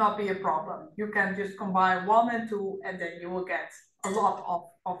 it would not be a problem. You can just combine 1 and 2, and then you will get a lot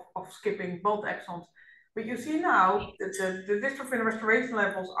of skipping both exons. But you see now that the dystrophin restoration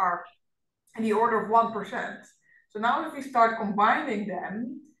levels are in the order of 1%. So now if we start combining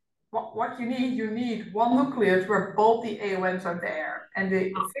them, what you need one nucleus where both the AONs are there. And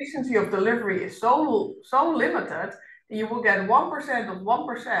the efficiency of delivery is so limited that you will get 1% of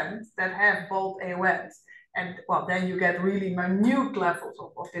 1% that have both AONs. And well, then you get really minute levels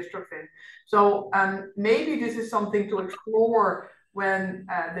of dystrophin. So maybe this is something to explore when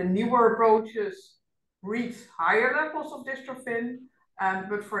the newer approaches reach higher levels of dystrophin.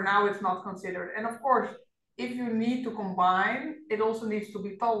 But for now, it's not considered. And of course, if you need to combine, it also needs to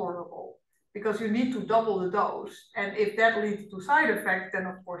be tolerable, because you need to double the dose. And if that leads to side effects, then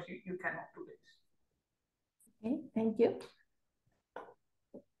of course you cannot do this. Okay, thank you.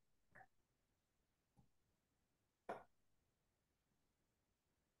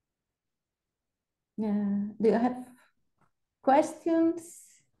 Do you have questions?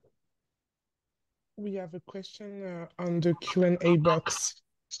 We have a question on the Q&A box.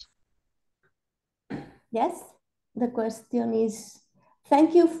 Yes, the question is,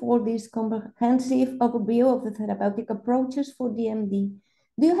 thank you for this comprehensive overview of the therapeutic approaches for DMD.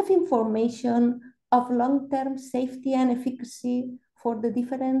 Do you have information of long-term safety and efficacy for the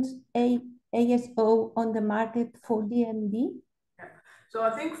different ASO on the market for DMD? So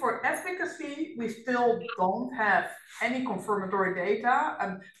I think for efficacy, we still don't have any confirmatory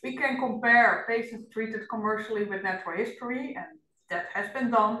data. We can compare patients treated commercially with natural history, and that has been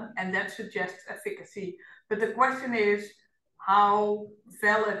done, and that suggests efficacy. But the question is, how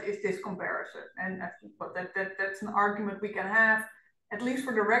valid is this comparison? And I think that's an argument we can have. At least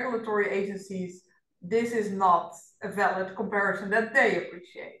for the regulatory agencies, this is not a valid comparison that they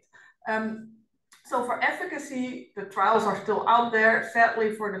appreciate. So for efficacy, the trials are still out there.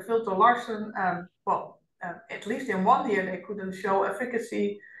 Sadly, for the Filter Larsen, at least in 1 year, they couldn't show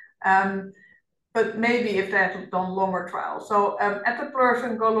efficacy. But maybe if they had done longer trials. So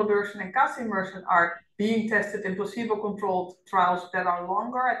eteplirsen, golodirsen, and casimersen are being tested in placebo-controlled trials that are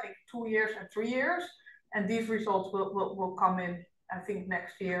longer, I think 2 years and 3 years. And these results will come in, I think,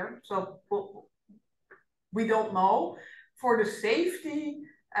 next year. So we don't know. For the safety,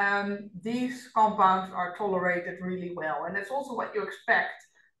 these compounds are tolerated really well. And that's also what you expect,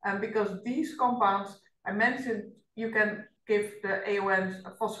 because these compounds, I mentioned, you can give the AONs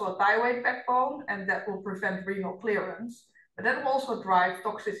a phosphatidylate backbone, and that will prevent renal clearance. But that will also drive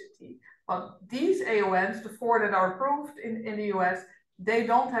toxicity. But these AONs, the 4 that are approved in the US, they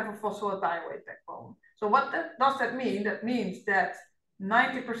don't have a phosphatidylate backbone. So what does that mean? That means that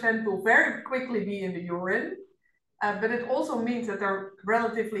 90% will very quickly be in the urine. But it also means that they're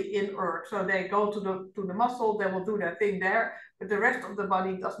relatively inert. So they go to the muscle, they will do their thing there, but the rest of the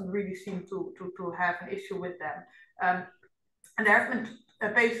body doesn't really seem to have an issue with them. And there have been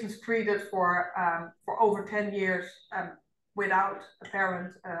patients treated for over 10 years without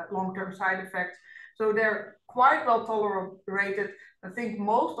apparent long-term side effects. So they're quite well tolerated. I think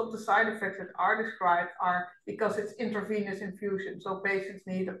most of the side effects that are described are because it's intravenous infusion. So patients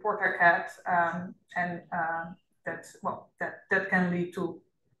need a portacat, and that can lead to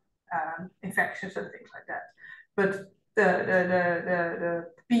infections and things like that. But the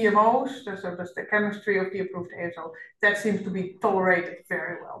PMOs, so that's the chemistry of the approved ASO, that seems to be tolerated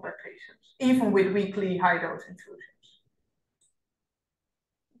very well by patients, even with weekly high-dose infusions.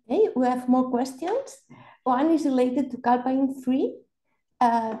 Okay, we have more questions. One is related to calpain-3.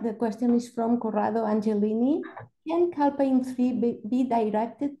 The question is from Corrado Angelini. Can calpain-3 be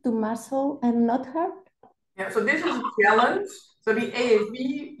directed to muscle and not heart? Yeah, so this is a challenge. So the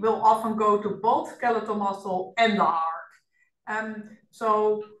AAV will often go to both skeletal muscle and the heart.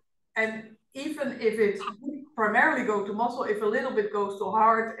 And even if it primarily go to muscle, if a little bit goes to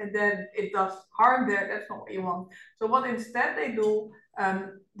heart and then it does harm there, that's not what you want. So what instead they do,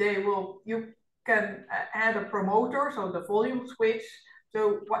 you can add a promoter, so the volume switch.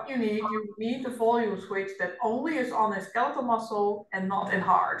 So what you need the volume switch that only is on a skeletal muscle and not in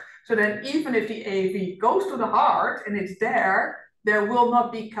heart. So then even if the AAV goes to the heart and it's there will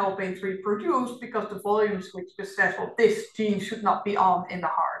not be calpain-3 produced because the volume switch just says, well, this gene should not be on in the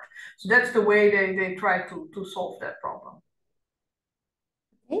heart. So that's the way they try to solve that problem.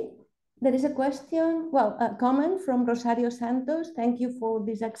 Okay. There is a question, a comment from Rosario Santos. Thank you for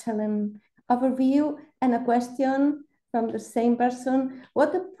this excellent overview. And a question from the same person.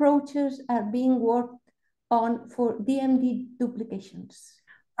 What approaches are being worked on for DMD duplications?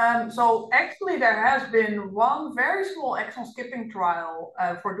 So actually there has been one very small exon skipping trial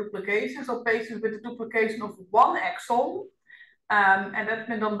for duplications of patients with a duplication of one exon. And that's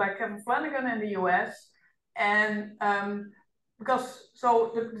been done by Kevin Flanagan in the US. And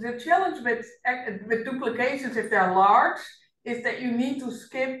the challenge with duplications, if they're large, is that you need to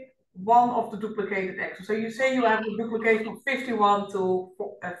skip one of the duplicated exons. So you say you have a duplication of 51 to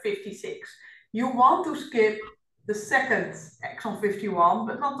 56. You want to skip the second exon 51,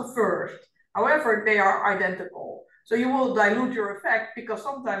 but not the first. However, they are identical. So you will dilute your effect because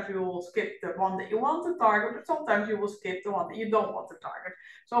sometimes you will skip the one that you want to target, but sometimes you will skip the one that you don't want to target.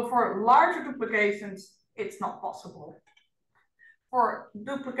 So for larger duplications, it's not possible. For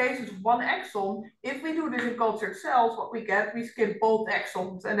duplications of one exon, if we do this in cultured cells, what we get, we skip both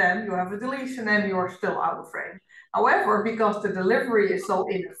exons and then you have a deletion and you're still out of frame. However, because the delivery is so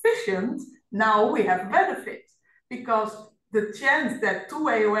inefficient, now we have a benefit because the chance that two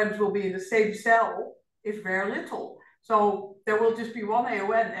AONs will be in the same cell is very little. So there will just be one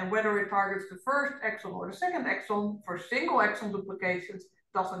AON, and whether it targets the first exon or the second exon for single exon duplications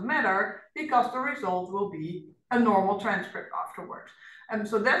doesn't matter because the result will be a normal transcript afterwards.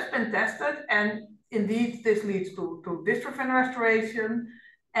 So that's been tested, and indeed this leads to dystrophin restoration.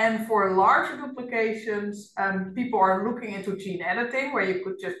 And for larger duplications, people are looking into gene editing, where you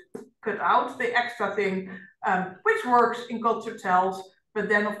could just cut out the extra thing, which works in cultured cells. But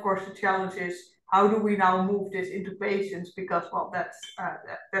then, of course, the challenge is, how do we now move this into patients? Because, well,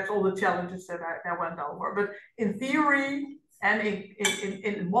 that's all the challenges that I went over. But in theory and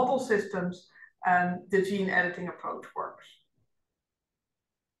in model systems, the gene editing approach works.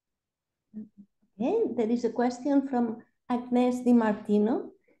 Okay, there is a question from Agnes Di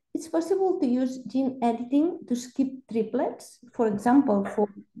Martino. It's possible to use gene editing to skip triplets, for example, for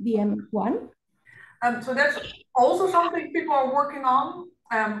DM1? So that's also something people are working on.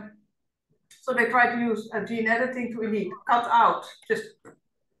 So they try to use gene editing to indeed cut out just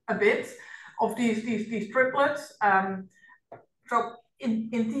a bit of these triplets. So in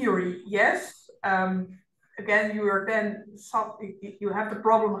theory, yes. Again, you have the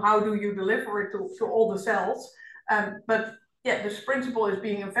problem, how do you deliver it to all the cells? But yeah, this principle is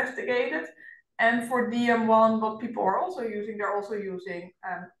being investigated. And for DM1, what people are also using, they're also using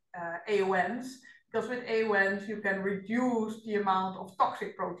AONs. Because with AONs, you can reduce the amount of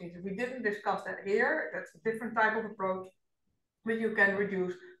toxic proteins. We didn't discuss that here. That's a different type of approach. But you can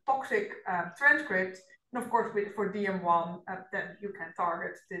reduce toxic transcripts. And of course, for DM1, then you can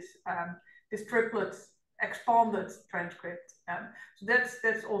target this triplet expanded transcript. So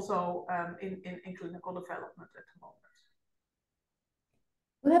that's also in clinical development at the moment.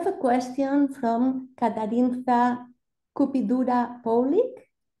 We have a question from Katarina Kupidura-Paulik.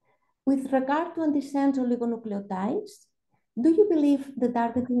 With regard to antisense oligonucleotides, do you believe the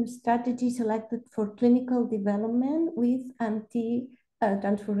targeting strategy selected for clinical development with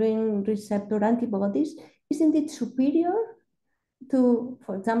anti-transferrin receptor antibodies is indeed superior to,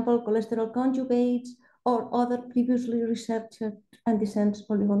 for example, cholesterol conjugates or other previously researched antisense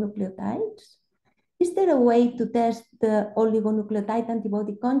oligonucleotides? Is there a way to test the oligonucleotide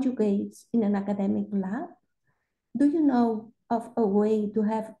antibody conjugates in an academic lab? Do you know of a way to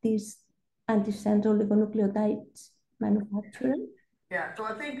have these antisense oligonucleotides manufactured? Yeah, so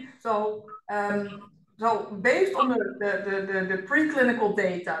I think so. So based on the preclinical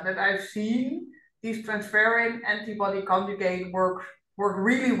data that I've seen, these transferrin antibody conjugate work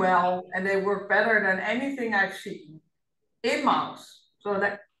really well, and they work better than anything I've seen in mouse. So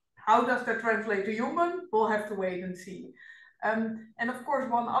that how does that translate to human? We'll have to wait and see. And of course,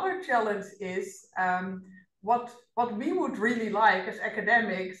 one other challenge is what we would really like as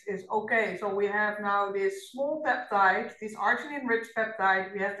academics is, okay, so we have now this small peptide, this arginine-rich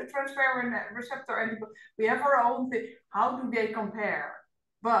peptide, we have the transferrin receptor antibody, we have our own thing. How do they compare?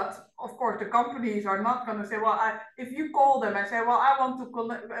 But of course, the companies are not going to say, well, if you call them and say, well, I want to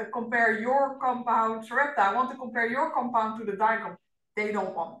compare your compound, Sarepta, I want to compare your compound to the DICOM, they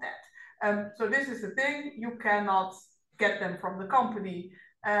don't want that. So this is the thing, you cannot get them from the company.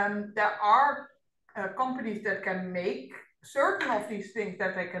 There are companies that can make certain of these things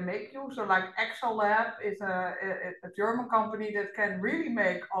that they can make you. So like Exolab is a German company that can really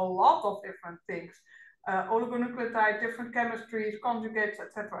make a lot of different things. Oligonucleotide, different chemistries, conjugates,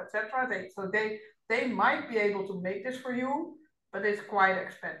 etc., etc. So they might be able to make this for you, but it's quite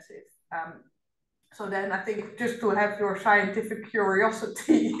expensive. So then I think just to have your scientific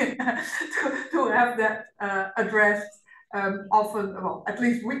curiosity to have that addressed, often, well, at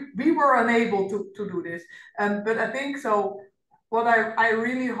least we were unable to do this. But I think so, what I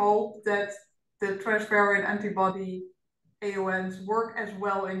really hope that the transferrin antibody AONs work as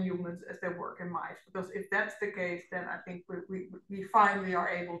well in humans as they work in mice, because if that's the case, then I think we finally are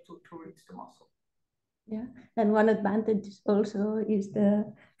able to reach the muscle. Yeah, and one advantage also is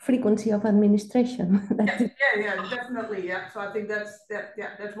the frequency of administration. Yeah, definitely. Yeah, so I think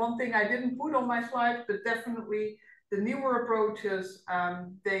that's one thing I didn't put on my slide, but definitely the newer approaches,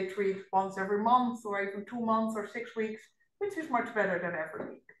 they treat once every month or even 2 months or 6 weeks, which is much better than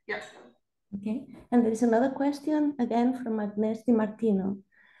every week. Yes. Okay, and there is another question again from Agnes Di Martino.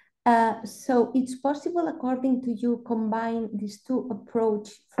 So it's possible, according to you, combine these two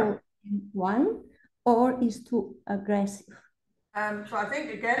approaches for one, or is too aggressive? So I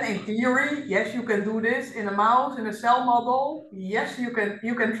think again, in theory, yes, you can do this in a mouse, in a cell model. Yes, you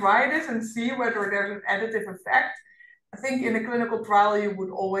can try this and see whether there's an additive effect. I think in a clinical trial, you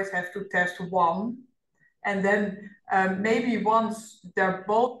would always have to test one. And then maybe once they're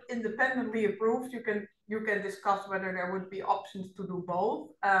both independently approved, you can discuss whether there would be options to do both.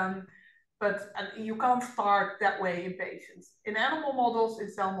 But you can't start that way in patients. In animal models, in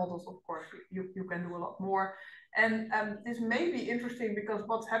cell models, of course, you can do a lot more. And this may be interesting because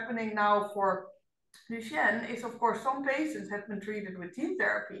what's happening now for Duchenne is, of course, some patients have been treated with gene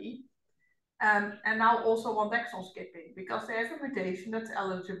therapy and now also want exon skipping because they have a mutation that's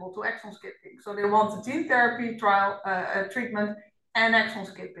eligible to exon skipping. So they want the gene therapy trial treatment and exon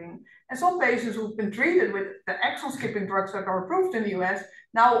skipping. And some patients who've been treated with the exon skipping drugs that are approved in the US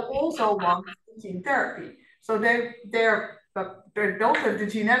now also want gene therapy. So they don't have the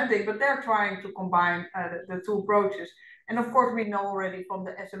gene editing, but they're trying to combine the two approaches. And of course, we know already from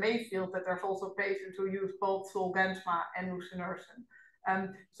the SMA field that there's also patients who use both Zolgensma and nusinersen.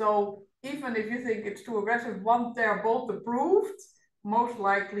 So even if you think it's too aggressive, once they're both approved, most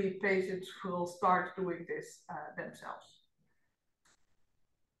likely patients will start doing this themselves.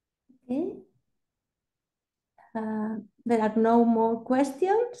 Okay. There are no more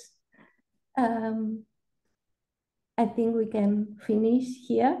questions. I think we can finish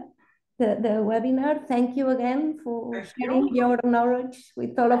here the webinar. Thank you again for sharing your knowledge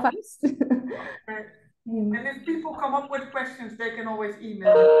with all of us. And if people come up with questions, they can always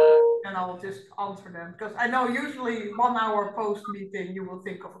email me and I'll just answer them. Because I know usually 1 hour post meeting, you will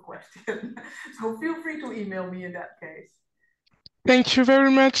think of a question. So feel free to email me in that case. Thank you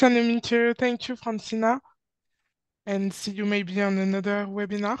very much, Annemieke. Thank you, Francina. And see you maybe on another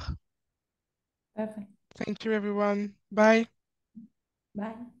webinar. Perfect. Thank you, everyone. Bye.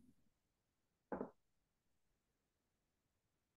 Bye.